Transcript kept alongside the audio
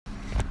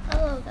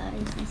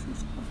guys, this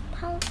is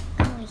Paul.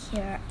 I'm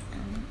here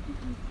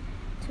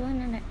to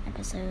another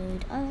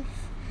episode of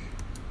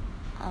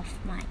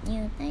my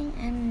new thing,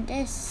 and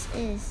this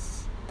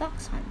is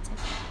Box Hunt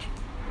Adventure.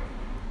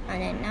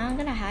 And then now I'm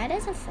gonna hide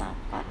as a flower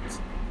pot.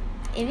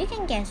 If you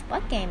can guess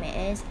what game it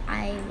is,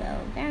 I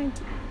will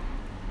guarantee.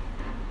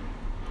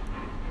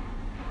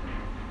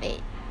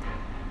 Wait.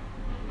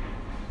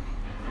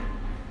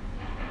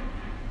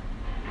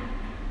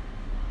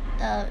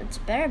 It's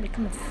better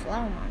become a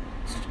flower mon.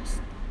 It's just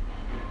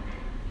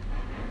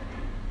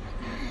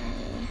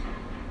okay.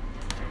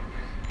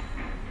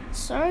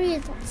 Sorry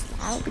if it's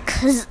loud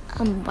because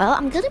I'm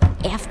gonna be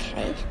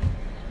AFK.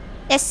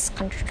 There's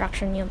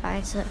construction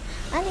nearby, so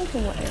nothing to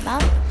worry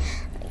about.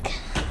 Like,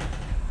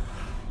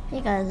 what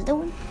you guys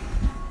doing?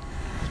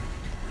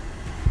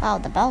 Wow,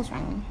 the bell's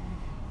ringing.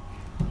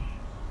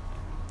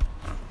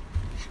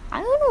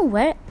 I don't know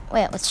where.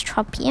 Wait, it's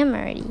 12 p.m.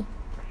 already.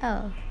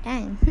 Oh,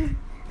 dang.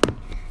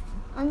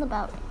 On the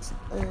bell rings.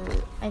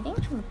 I think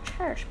it's from a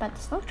church, but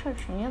there's no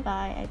church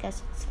nearby. I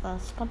guess it's the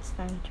sports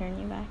center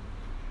nearby.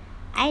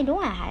 I don't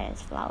want to hide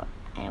as flower.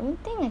 I don't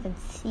think I can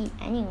see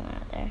anyone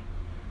out there.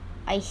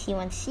 I see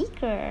one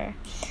seeker.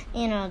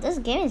 You know, this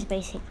game is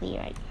basically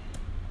like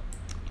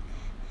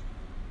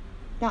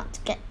not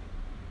to get.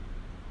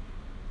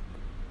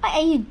 What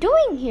are you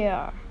doing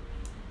here?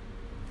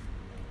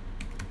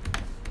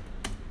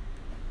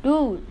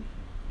 Dude.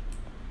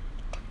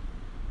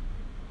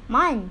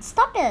 Mine,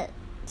 stop it.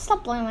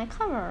 Stop blowing my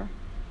cover.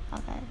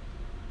 Okay.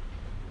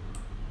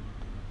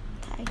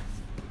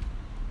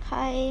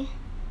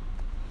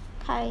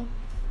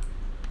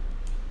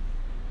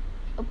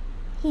 Oh,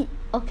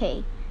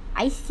 okay.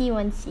 I see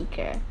one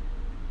seeker.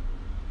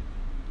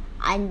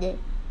 And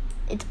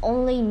it's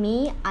only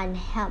me and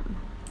him.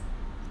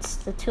 It's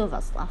the two of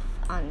us left.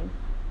 And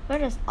we're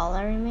just all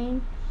that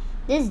remain.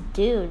 This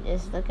dude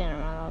is looking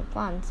around at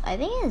once. I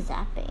think he's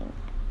zapping.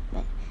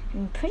 But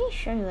I'm pretty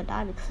sure he would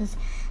die because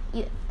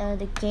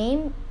the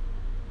game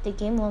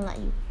won't let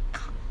you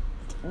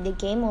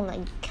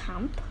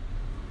camp.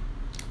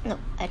 No,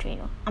 actually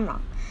no, I'm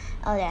wrong.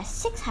 There are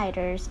 6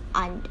 hiders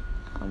and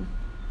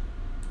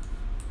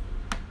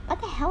what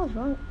the hell is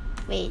wrong?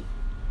 Wait,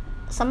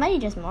 somebody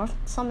just morphed.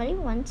 Somebody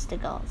wants to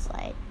go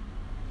outside.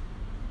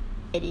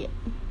 Idiot.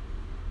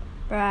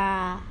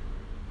 Bruh.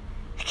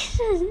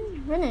 He's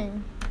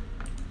running.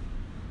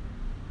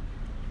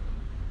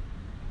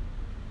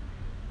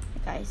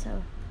 Okay,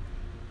 so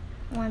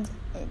once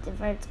it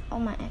diverts all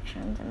my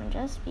actions, I'm gonna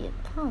just be a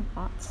plant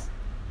bots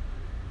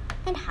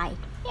and hide.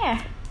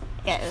 Yeah,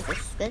 this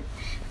is good.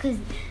 Because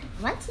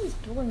once he's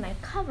blowing my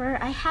cover,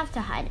 I have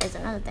to hide is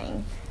another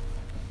thing.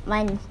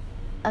 Mine,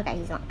 okay,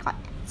 he's not caught.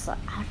 So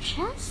I'll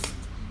just.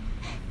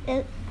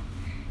 I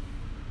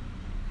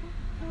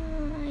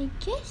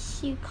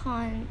guess you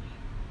can't.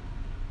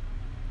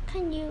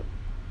 Can you?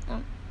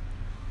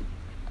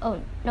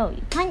 Oh no,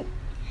 you can't.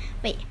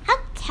 Wait,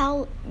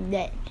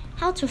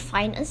 how to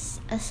find a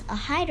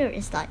hider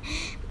is like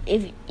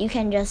if you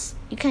can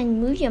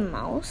move your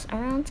mouse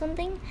around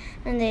something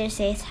and they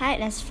say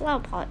hide as flower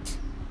pot,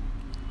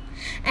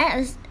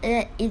 and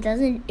if it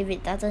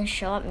doesn't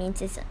show up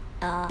means it's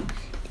a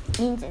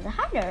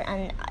hider,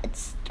 and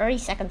it's 30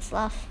 seconds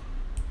left.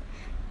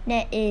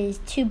 There is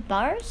 2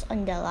 bars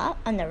on the left,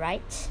 on the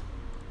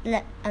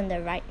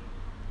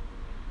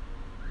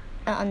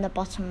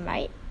bottom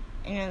right,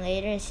 and then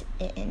later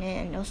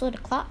and also the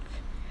clock.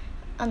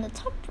 On the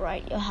top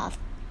right, you'll have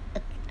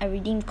a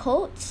redeem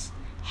codes,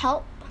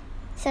 help,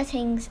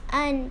 settings,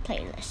 and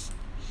playlist.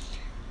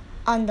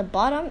 On the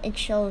bottom, it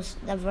shows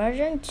the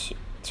version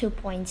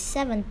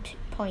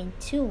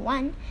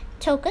 2.7.21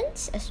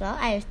 tokens as well.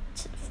 I have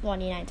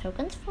 49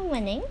 tokens for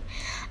winning,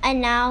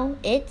 and now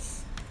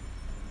it's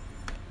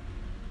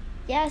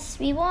yes,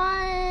 we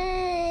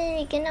won.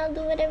 We can now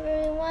do whatever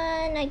we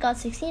want. I got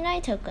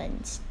 69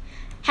 tokens.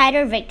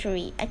 Hider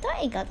victory. I thought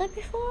I got that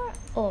before.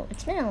 Oh,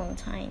 it's been a long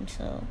time,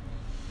 so.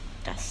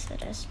 Yes,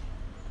 it is.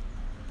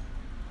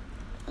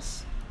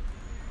 Yes.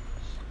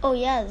 Oh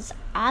yeah, this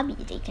obby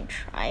they can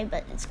try,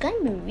 but it's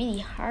gonna be really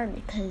hard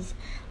because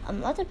a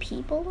lot of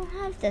people don't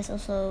have. There's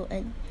also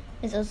a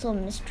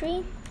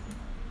mystery,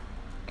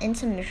 and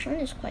submission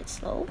is quite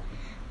slow,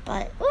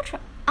 but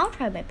I'll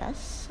try my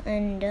best.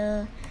 And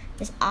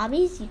there's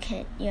obbies.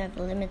 You have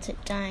limited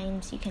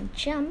times. You can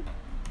jump.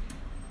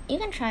 You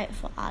can try it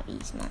for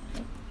obbies, not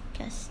I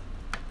guess.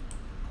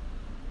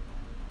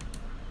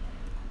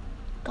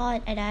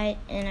 God, I died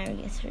and I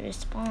get to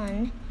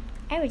respawn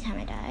every time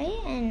I die,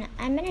 and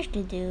I managed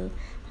to do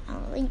a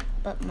leap,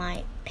 but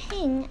my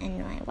ping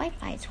and my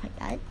Wi-Fi is quite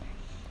bad.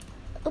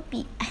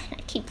 Oopie, I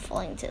keep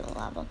falling to the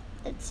lava.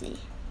 Let's see.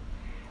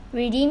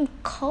 Redeem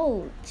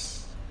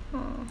codes.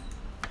 Oh.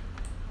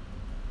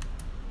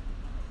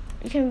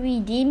 You can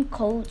redeem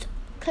codes.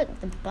 Click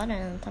the button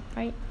on the top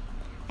right.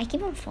 I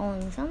keep on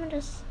falling, so I'm gonna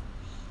just.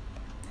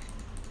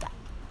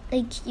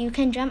 Like, you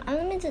can jump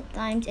unlimited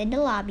times in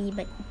the lobby,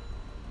 but.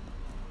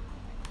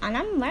 And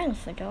I'm wearing a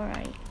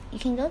fedora. You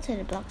can go to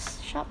the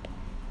blocks shop.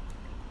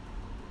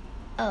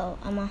 Oh,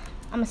 I'm a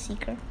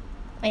seeker.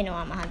 Wait, no,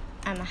 I'm a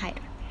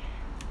hider.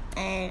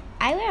 And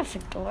I wear a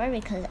fedora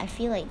because I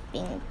feel like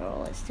being a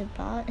girl is too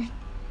bad.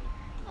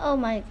 Oh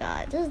my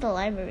god, this is the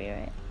library,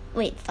 right?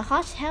 Wait, the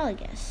hotel, I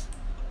guess.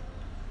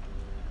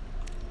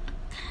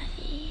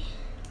 Okay.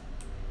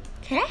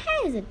 Can I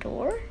hide the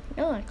door?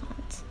 No, I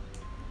can't.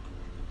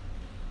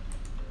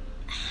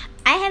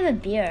 I have a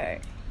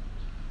beard.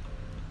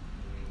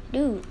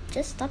 Dude,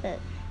 just stop it.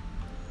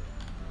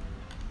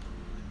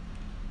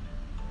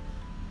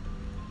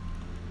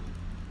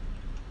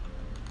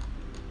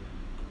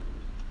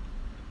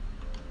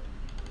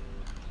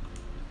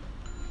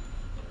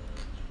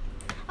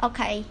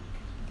 Okay.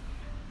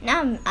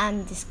 Now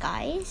I'm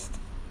disguised.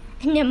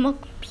 And then more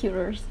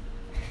computers.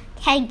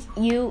 Tag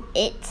you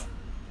it.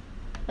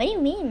 What do you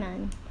mean,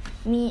 man?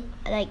 Me,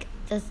 like,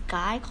 this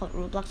guy called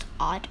Roblox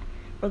Odd.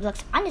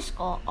 Roblox _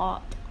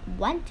 Odd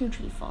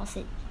 1234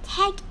 said,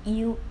 tag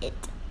you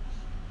it.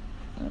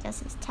 I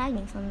guess he's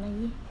tagging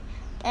somebody.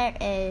 There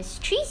is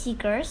 3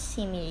 seekers.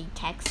 He may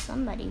tag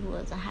somebody who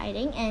was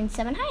hiding. And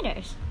 7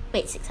 hiders.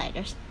 Wait, 6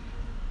 hiders.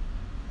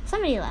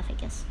 Somebody left, I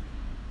guess.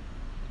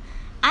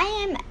 I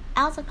am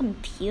at the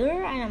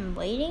computer and I'm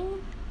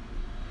waiting.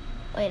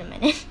 Wait a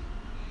minute.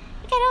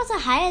 You can also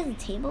hide at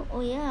the table.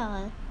 Oh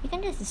yeah, you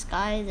can just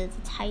disguise as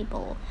a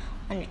table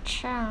on the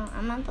chair.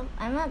 I'm at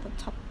the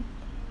top.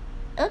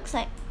 It looks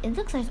like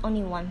it's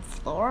only 1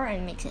 floor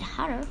and makes it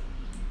harder.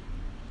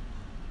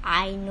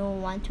 I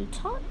don't want to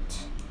talk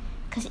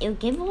because it'll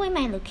give away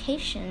my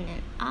location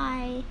and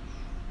I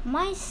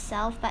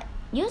myself. But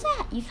you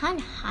can't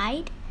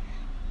hide.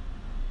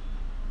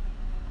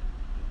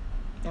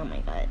 Oh my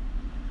god.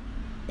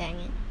 Dang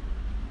it.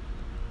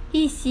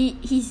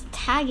 He's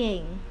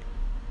tagging.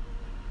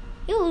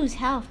 You'll lose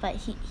health, but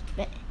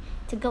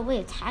it's a good way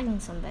of tagging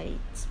somebody.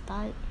 It's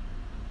bad.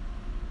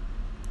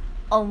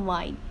 Oh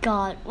my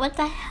god, what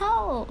the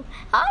hell?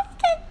 How does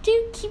that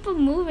dude keep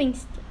moving?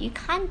 You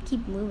can't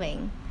keep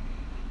moving.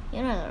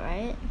 You know that,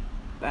 right?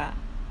 Bruh.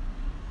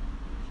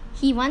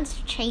 He wants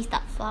to chase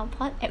that flower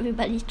pot.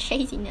 Everybody's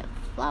chasing that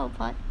flower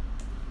pot.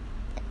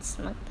 That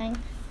smug thing.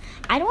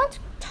 I don't want to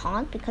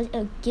taunt because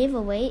it'll give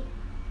away,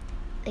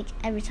 like,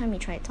 every time you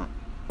try to taunt.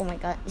 Oh my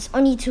god, there's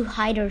only 2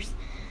 hiders.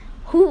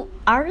 Who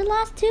are the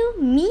last 2?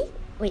 Me?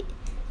 Wait,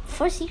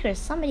 4 seekers.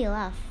 Somebody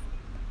left.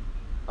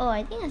 Oh,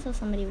 I think I saw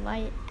somebody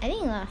white. I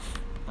think he left.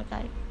 Oh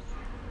god.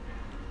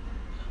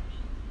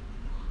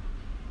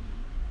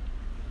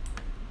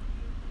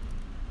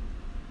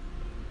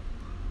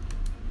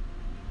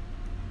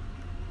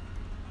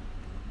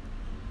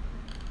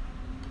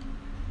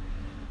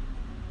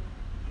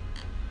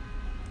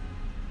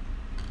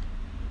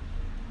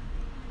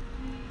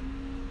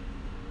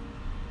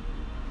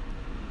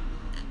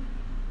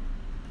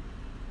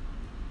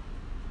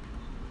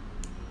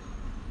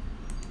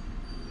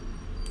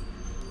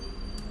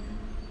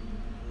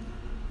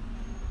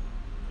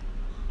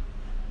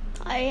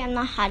 I am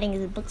not hiding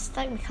in the book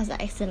stack because I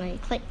accidentally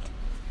clicked.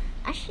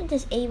 I should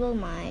disable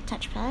my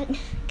touchpad,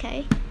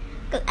 okay?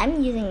 Because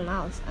I'm using a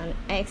mouse and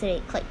I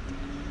accidentally clicked.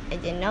 I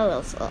didn't know it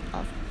was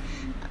off.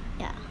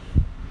 Yeah.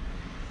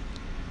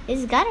 You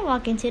just gotta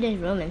walk into this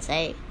room and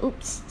say,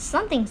 oops,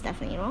 something's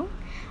definitely wrong.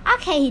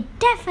 Okay,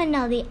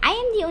 definitely. I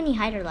am the only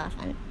hider left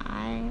and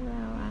I will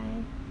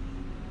arrive.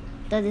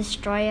 The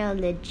destroyer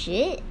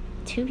legit.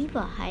 2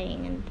 people are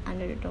hiding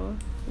under the door.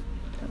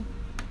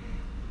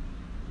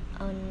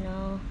 Oh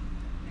no.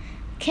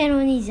 Can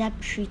only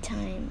zap 3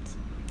 times.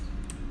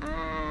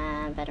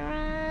 Better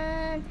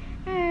run.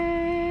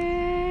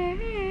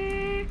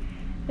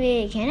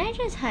 Wait, can I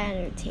just hide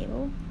under the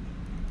table?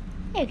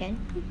 Yeah, you can.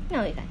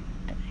 No, you can.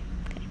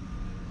 Okay.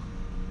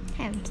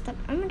 Hey,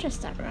 I'm gonna just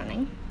start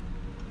running.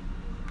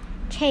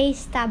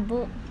 Chase that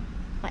book.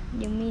 What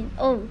do you mean?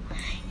 Oh,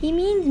 he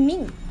means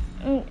me.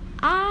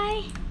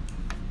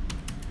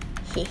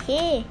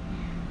 Hehe.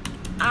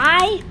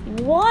 I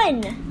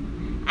won.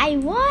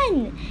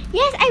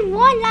 Yes, I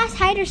won last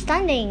hider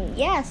standing.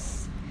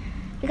 Yes,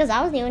 because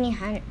I was the only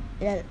hider.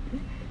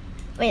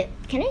 Wait,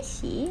 can I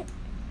see?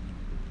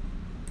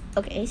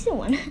 Okay, I still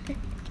won.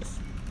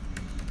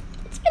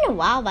 It's been a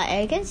while, but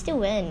I can still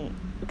win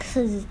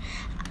because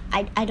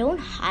I don't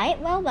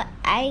hide well, but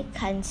I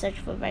can search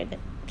for very good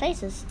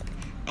places,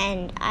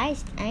 and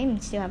I'm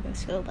still having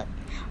skill. But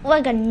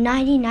I got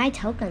 99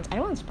 tokens. I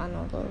don't want to spend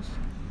all those.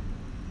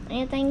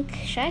 I think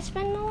should I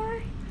spend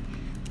more?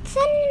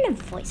 Send a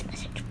voice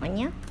message, wouldn't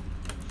you?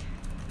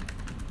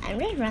 I'm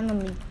just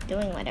randomly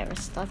doing whatever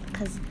stuff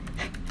because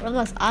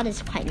Roblox Odd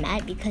is quite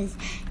mad because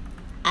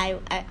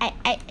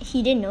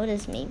he didn't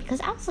notice me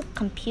because I was a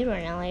computer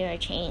and later I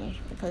changed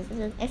because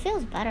it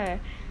feels better.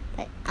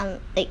 But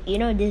like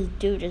this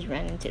dude just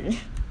ran into the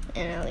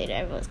and later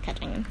everyone's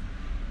catching him.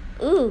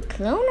 Ooh,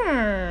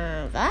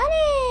 cloner,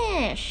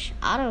 vanish,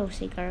 auto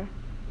seeker.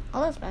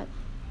 Oh, that's bad.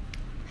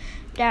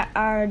 There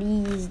are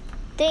these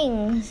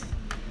things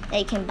that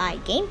you can buy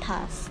Game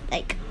Pass,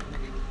 like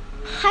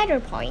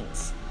hider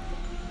points,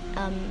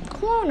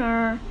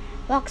 cloner,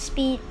 walk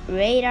speed,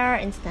 radar,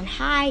 instant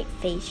hide,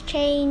 face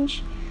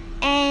change,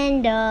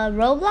 and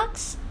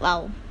Roblox.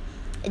 Wow,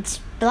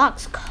 it's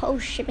Blox Co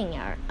shipping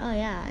yard. Oh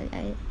yeah,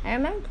 I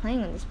remember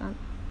playing on this map.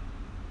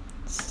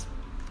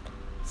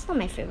 not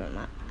my favorite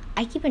map.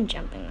 I keep on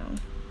jumping now.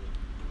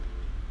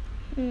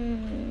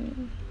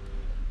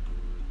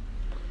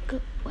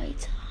 Good way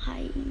to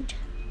hide.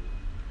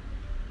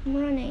 I'm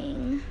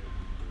running.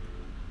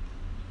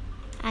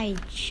 I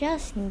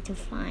just need to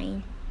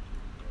find.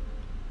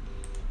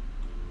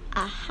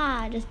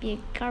 Aha, just be a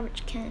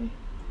garbage can.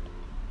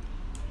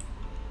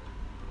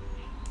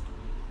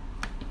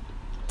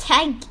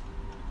 Tag.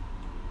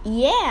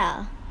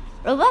 Yeah.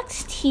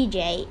 Roblox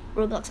TJ.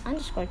 Roblox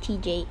underscore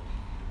TJ.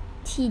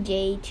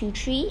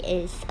 TJ23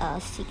 is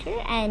a seeker,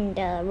 and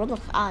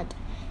Roblox Odd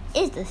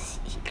is the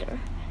seeker.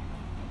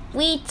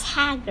 We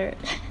taggered.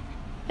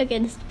 Okay,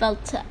 they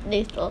spelled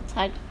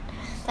tagger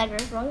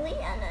wrongly,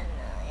 and then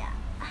yeah,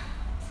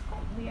 it's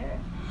quite weird.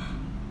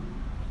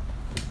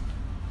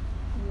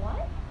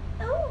 What?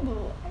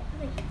 Oh,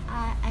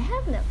 I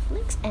have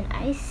Netflix, and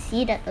I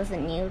see that there's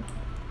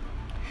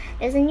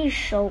a new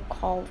show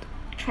called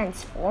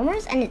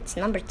Transformers, and it's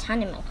number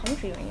 10 in my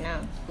country right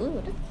now.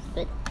 Ooh, that's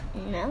good.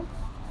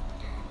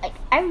 Like,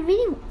 I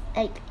really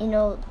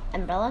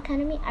Umbrella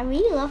Academy. I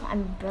really love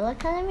Umbrella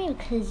Academy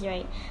because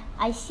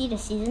I see the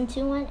season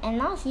 2 one, and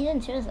now season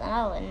 2 is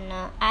out, and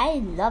I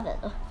love it.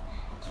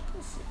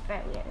 This is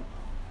very weird.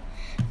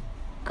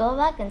 Go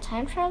back and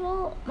time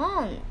travel?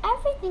 Man,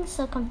 everything's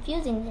so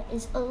confusing. There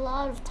is a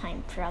lot of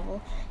time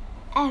travel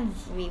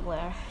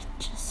everywhere. It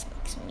just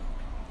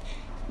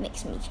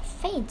makes me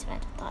faint when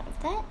I thought of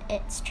that.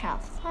 It's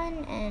child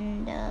fun,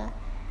 and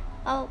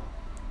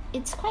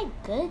it's quite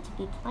good to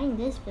be playing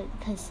this, but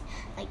because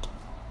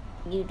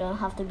you don't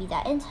have to be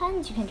that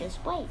intense, you can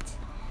just wait.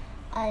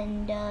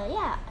 And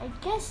yeah, I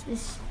guess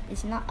this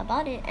is not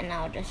about it, and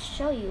I'll just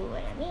show you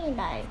what I mean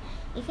by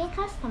you can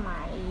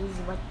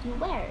customize what you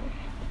wear.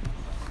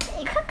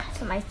 You can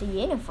customize the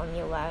uniform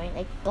you're wearing,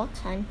 like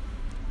Bloxon.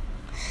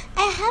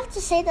 I have to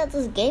say that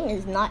this game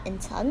is not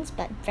intense,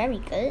 but very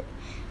good.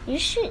 You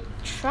should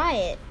try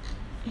it,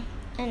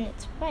 and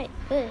it's quite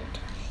good.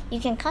 You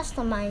can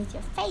customize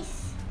your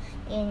face,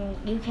 and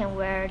you can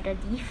wear the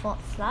default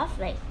stuff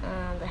like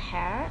the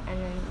hair, and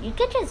then you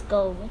can just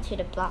go to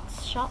the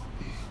Blox shop,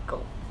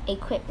 go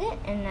equip it,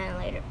 and then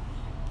later.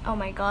 Oh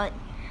my god,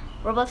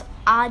 Roblox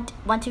Odd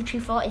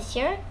 1234 is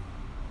here.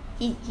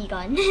 He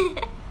gone.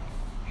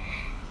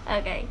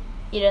 Okay,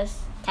 you just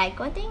type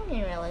one thing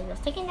and realize you're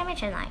taking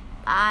damage, and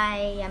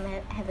bye.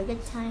 Have a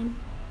good time.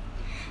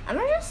 I'm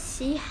gonna just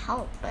see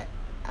help, but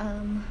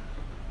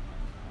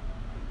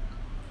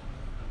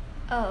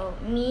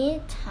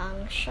Mi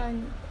Tang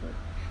Shen.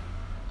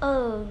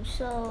 Oh,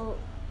 so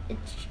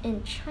it's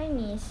in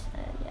Chinese.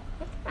 Yeah,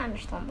 I can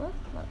understand,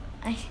 but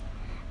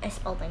I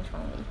spell things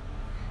wrongly.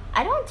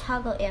 I don't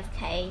toggle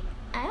AFK.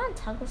 I don't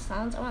toggle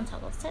sounds. I want to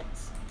toggle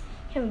sets.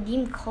 You can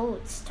redeem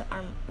codes to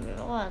earn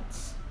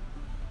rewards.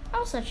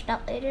 I'll search it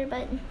out later,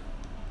 but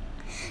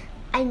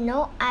I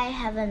know I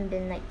haven't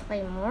been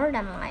playing more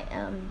than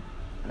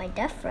my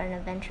Death Run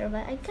adventure,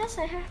 but I guess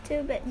I have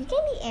to. But you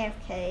can be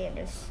AFK and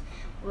just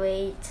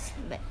wait.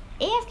 But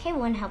AFK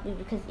won't help you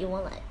because it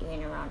won't let you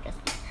in around. Just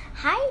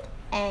hide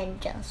and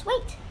just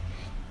wait.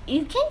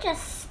 You can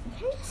just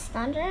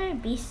stand there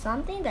and be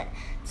something that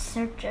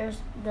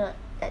searchers the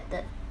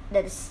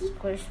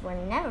seekers will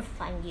never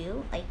find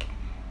you.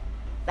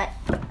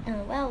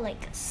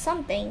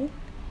 Something.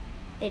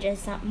 They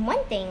just not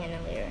one thing, and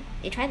then later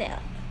they try that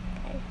out.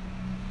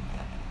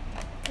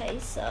 Okay,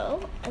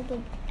 so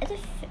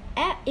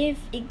if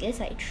it gets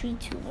 3,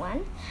 2,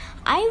 1,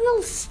 I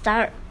will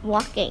start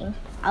walking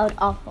out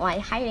of my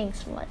hiding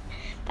spot.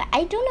 But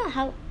I don't know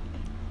how.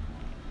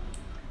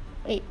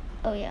 Wait,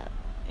 oh yeah.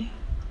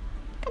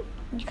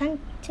 You can't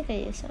take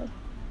it yourself.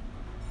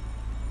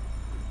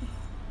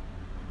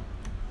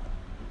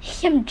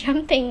 I'm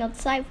jumping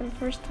outside for the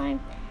first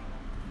time.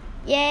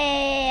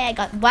 Yay! I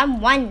got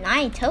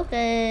 119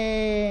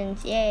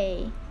 tokens.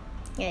 Yay!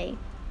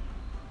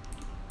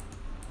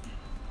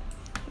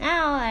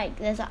 Now,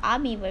 there's an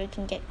obby where you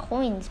can get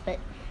coins, but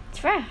it's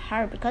very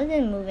hard because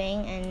it's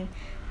moving. And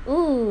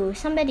ooh,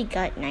 somebody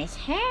got nice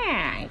hair.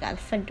 I got a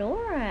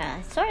fedora.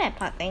 I saw that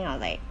pot thing. I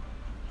was like,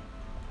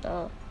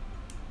 oh,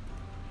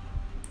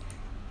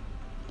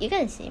 you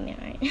can see me,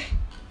 right?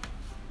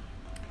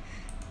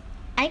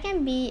 I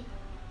can be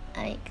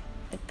a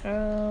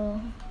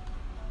girl.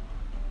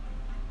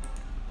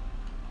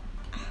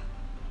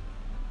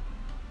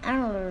 I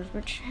don't know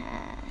which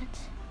hat.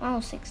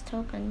 106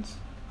 tokens.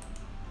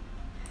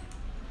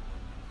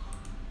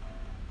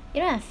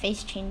 You don't have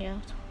face change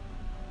out.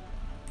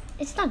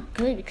 It's not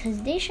good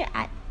because they should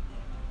add.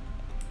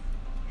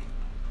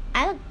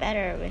 I look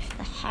better with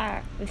the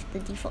hair, with the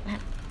default hair.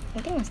 I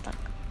think I'm stuck.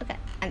 Okay,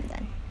 I'm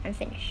done. I'm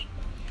finished.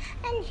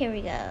 And here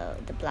we go,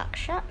 the block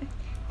shot.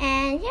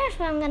 And here's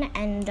where I'm gonna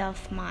end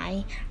off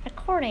my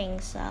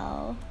recording.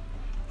 So,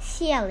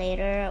 see ya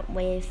later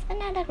with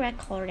another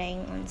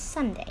recording on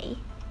Sunday.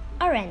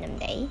 A random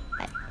day.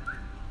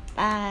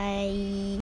 Bye.